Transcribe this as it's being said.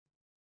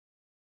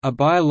A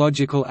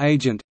biological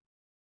agent,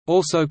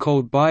 also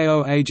called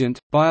bioagent,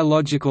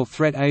 biological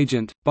threat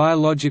agent,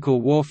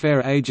 biological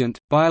warfare agent,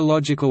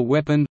 biological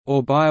weapon,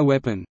 or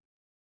bioweapon,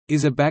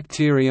 is a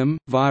bacterium,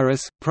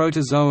 virus,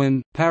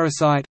 protozoan,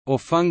 parasite, or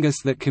fungus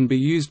that can be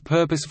used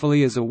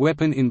purposefully as a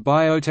weapon in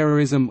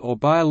bioterrorism or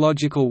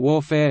biological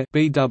warfare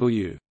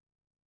 (BW).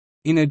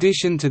 In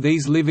addition to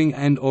these living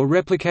and/or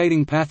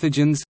replicating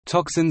pathogens,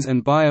 toxins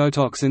and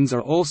biotoxins are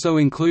also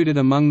included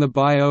among the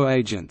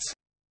bioagents.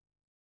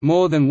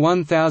 More than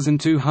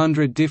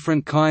 1,200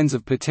 different kinds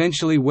of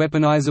potentially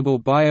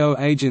weaponizable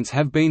bioagents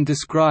have been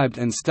described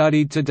and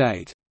studied to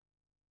date.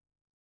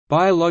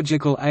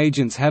 Biological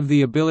agents have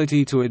the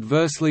ability to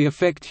adversely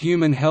affect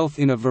human health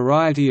in a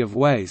variety of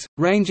ways,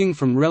 ranging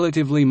from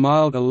relatively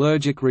mild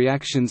allergic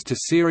reactions to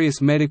serious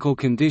medical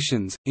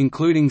conditions,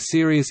 including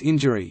serious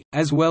injury,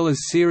 as well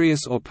as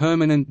serious or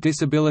permanent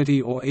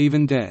disability or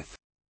even death.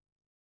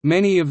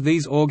 Many of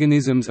these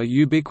organisms are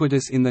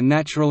ubiquitous in the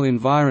natural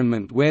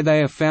environment where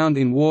they are found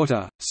in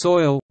water,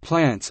 soil,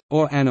 plants,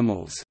 or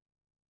animals.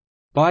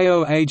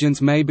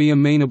 Bioagents may be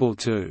amenable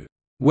to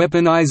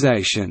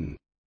weaponization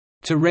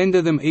to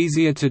render them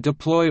easier to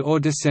deploy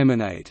or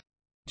disseminate.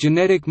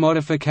 Genetic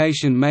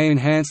modification may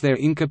enhance their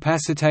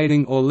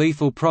incapacitating or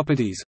lethal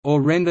properties,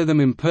 or render them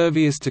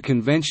impervious to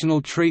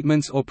conventional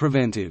treatments or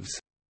preventives.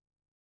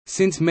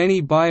 Since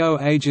many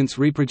bioagents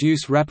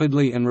reproduce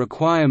rapidly and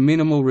require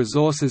minimal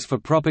resources for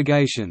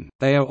propagation,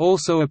 they are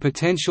also a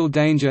potential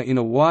danger in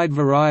a wide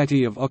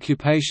variety of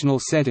occupational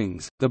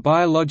settings. The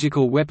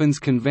Biological Weapons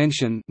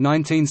Convention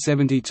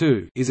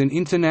 1972 is an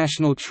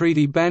international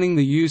treaty banning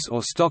the use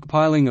or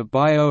stockpiling of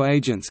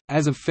bioagents.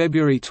 As of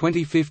February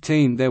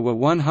 2015, there were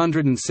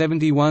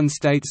 171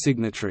 state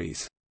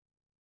signatories.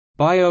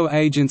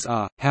 Bioagents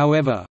are,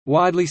 however,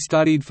 widely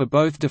studied for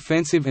both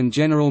defensive and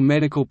general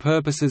medical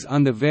purposes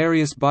under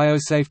various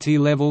biosafety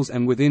levels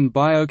and within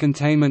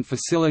biocontainment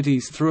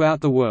facilities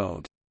throughout the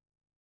world.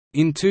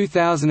 In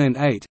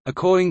 2008,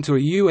 according to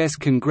a U.S.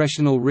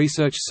 Congressional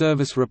Research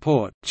Service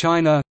report,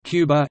 China,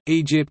 Cuba,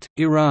 Egypt,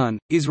 Iran,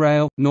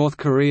 Israel, North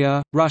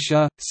Korea,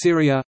 Russia,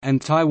 Syria,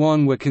 and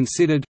Taiwan were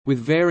considered, with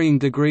varying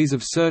degrees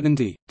of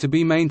certainty, to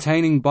be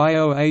maintaining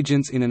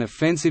bioagents in an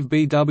offensive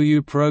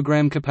BW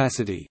program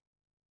capacity.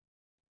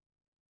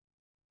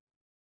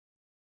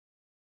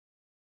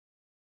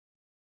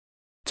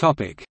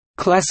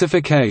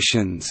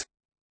 Classifications.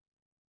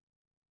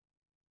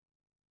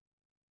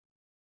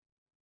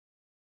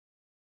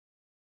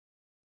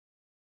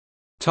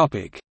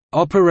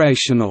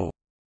 Operational.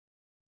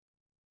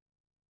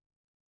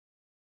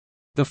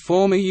 The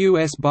former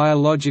U.S.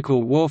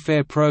 Biological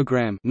Warfare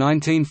Program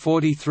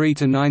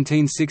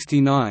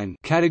 (1943–1969)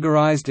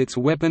 categorized its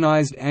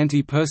weaponized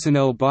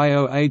anti-personnel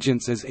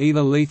bioagents as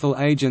either lethal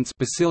agents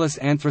Bacillus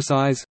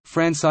anthracis,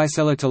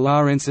 Francisella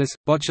tularensis,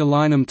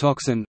 botulinum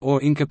toxin, or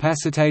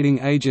incapacitating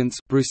agents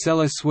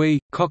Brucella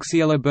sui,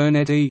 Coxiella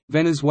burnetii,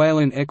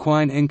 Venezuelan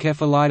equine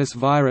encephalitis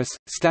virus,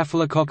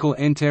 staphylococcal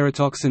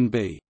enterotoxin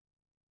B.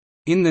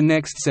 In the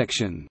next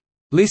section,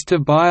 List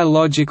of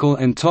biological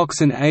and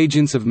toxin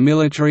agents of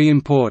military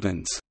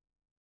importance.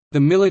 The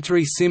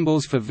military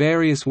symbols for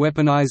various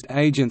weaponized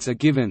agents are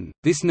given.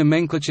 This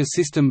nomenclature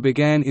system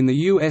began in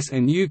the US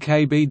and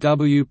UK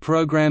BW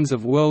programs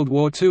of World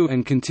War II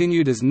and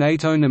continued as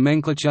NATO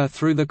nomenclature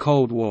through the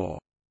Cold War.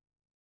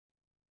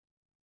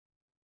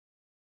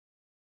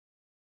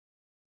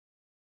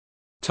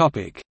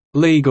 Topic: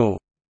 Legal.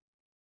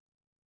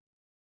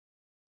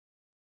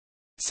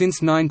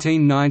 Since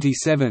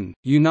 1997,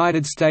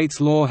 United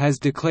States law has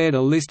declared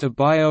a list of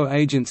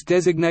bioagents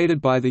designated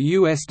by the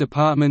U.S.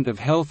 Department of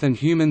Health and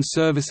Human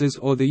Services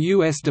or the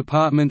U.S.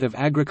 Department of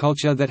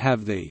Agriculture that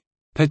have the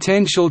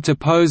potential to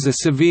pose a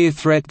severe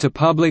threat to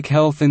public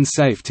health and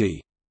safety,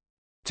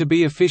 to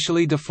be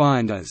officially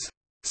defined as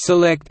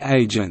select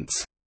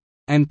agents,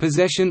 and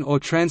possession or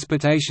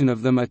transportation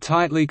of them are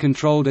tightly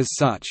controlled as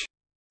such.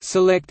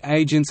 Select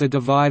agents are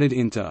divided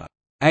into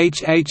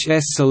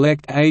HHS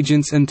select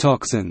agents and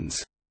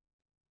toxins,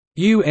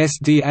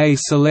 USDA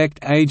select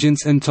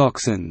agents and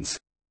toxins,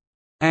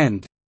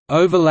 and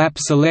overlap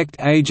select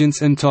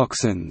agents and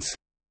toxins.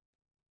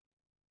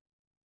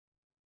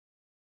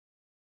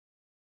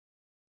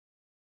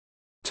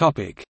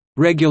 Topic: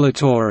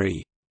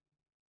 Regulatory.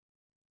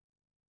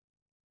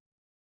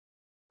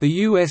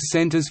 The U.S.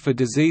 Centers for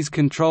Disease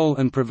Control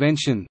and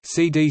Prevention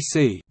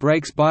 (CDC)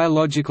 breaks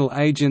biological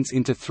agents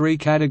into three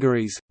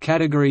categories: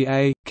 Category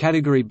A,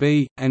 Category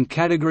B, and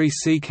Category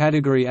C.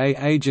 Category A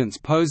agents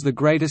pose the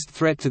greatest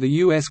threat to the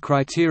U.S.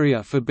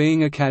 Criteria for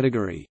being a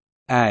Category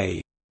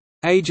A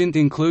agent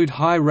include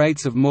high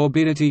rates of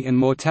morbidity and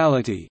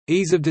mortality,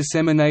 ease of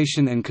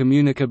dissemination and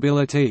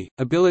communicability,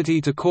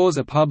 ability to cause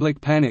a public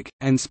panic,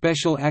 and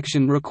special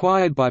action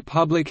required by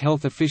public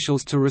health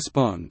officials to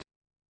respond.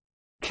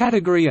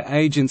 Category A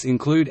agents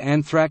include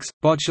anthrax,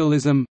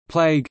 botulism,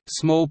 plague,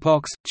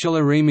 smallpox,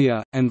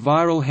 tularemia, and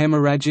viral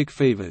hemorrhagic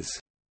fevers.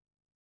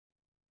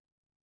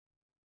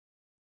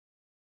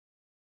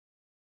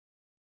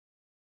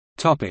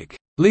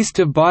 List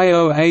of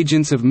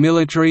bioagents of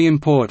military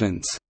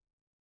importance.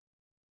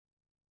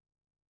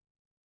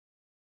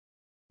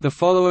 The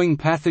following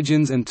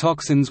pathogens and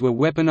toxins were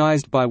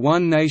weaponized by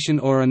one nation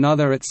or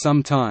another at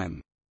some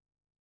time.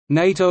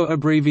 NATO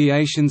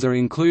abbreviations are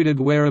included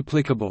where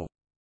applicable.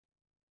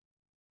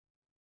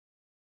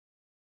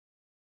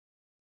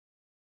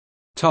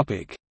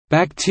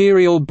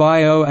 Bacterial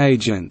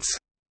bioagents.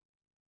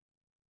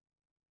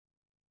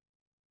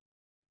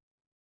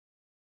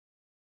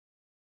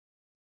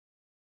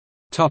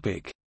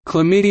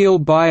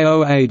 Chlamydial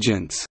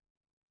bioagents.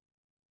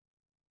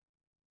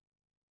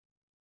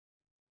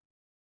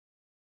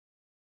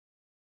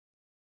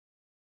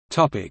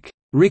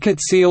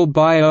 Rickettsial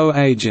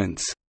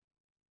bioagents.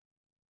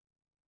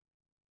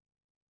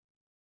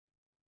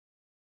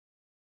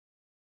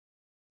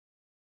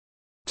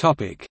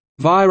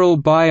 Viral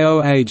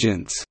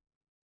bioagents.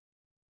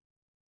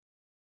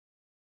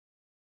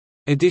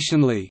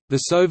 Additionally, the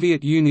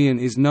Soviet Union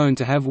is known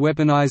to have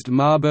weaponized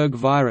Marburg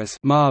virus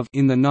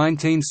in the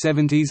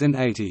 1970s and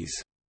 80s.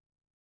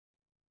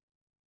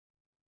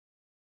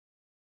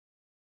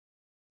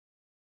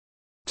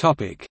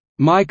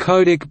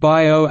 Mycotic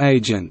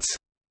bioagents.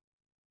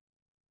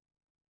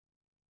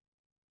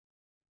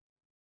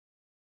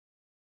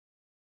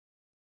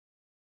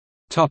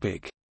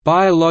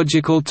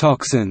 Biological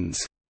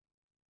toxins.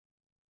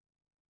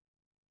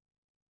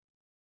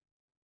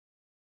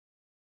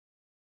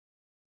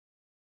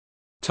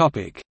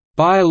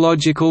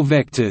 Biological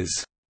vectors.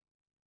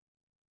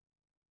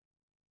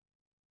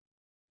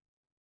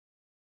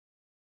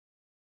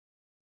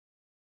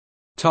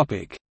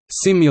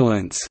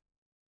 Simulants.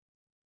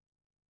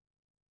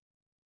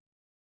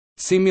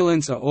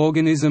 Simulants are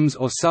organisms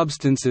or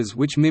substances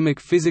which mimic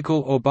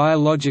physical or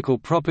biological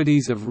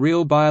properties of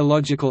real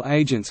biological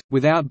agents,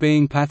 without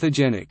being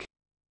pathogenic.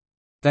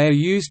 They are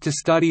used to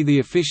study the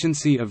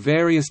efficiency of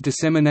various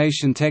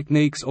dissemination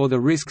techniques or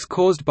the risks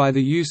caused by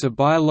the use of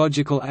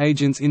biological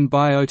agents in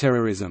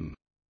bioterrorism.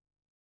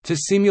 To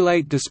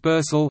simulate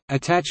dispersal,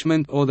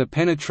 attachment or the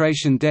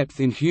penetration depth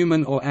in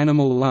human or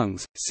animal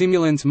lungs,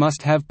 simulants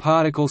must have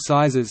particle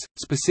sizes,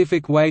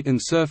 specific weight and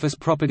surface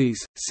properties,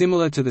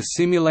 similar to the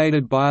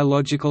simulated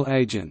biological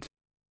agent.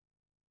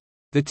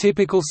 The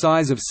typical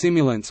size of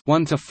simulants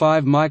 1 to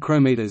 5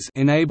 micrometers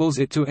enables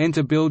it to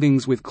enter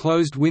buildings with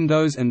closed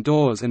windows and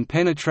doors and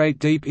penetrate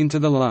deep into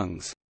the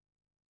lungs.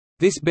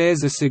 This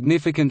bears a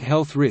significant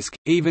health risk,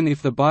 even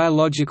if the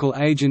biological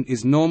agent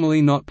is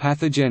normally not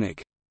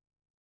pathogenic.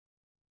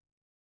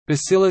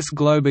 Bacillus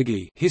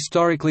globigii,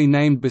 historically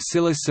named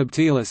Bacillus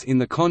subtilis in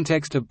the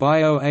context of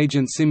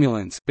bioagent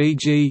simulants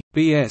 (Bg,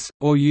 Bs,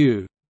 or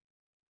U).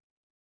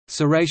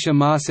 Serratia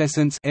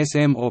marcescens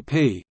 (SM or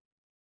P).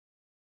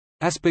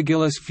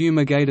 Aspergillus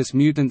fumigatus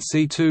mutant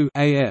C2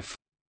 (AF).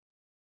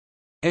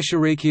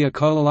 Escherichia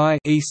coli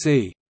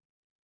 (EC).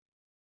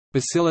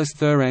 Bacillus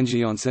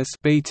thuringiensis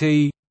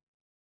 (BT).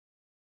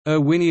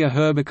 Erwinia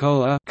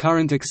herbicola,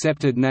 current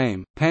accepted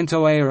name,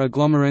 Pantoea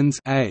agglomerans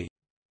A.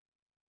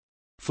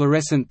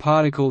 Fluorescent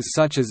particles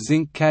such as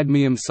zinc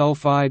cadmium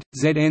sulfide,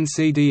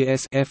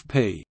 ZnCdS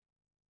Fp.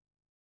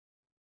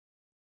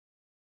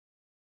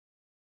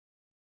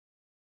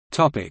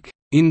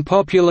 In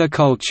popular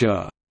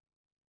culture.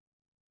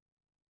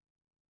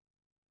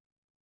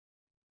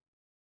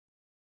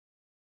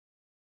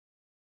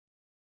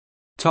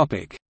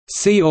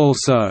 See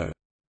also: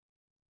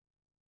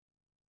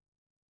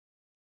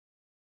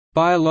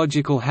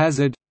 Biological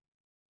hazard,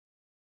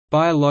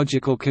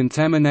 Biological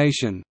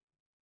contamination,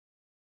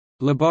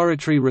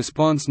 Laboratory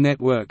response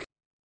network,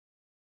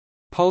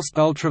 Pulsed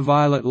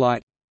ultraviolet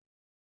light,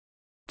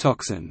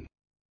 Toxin.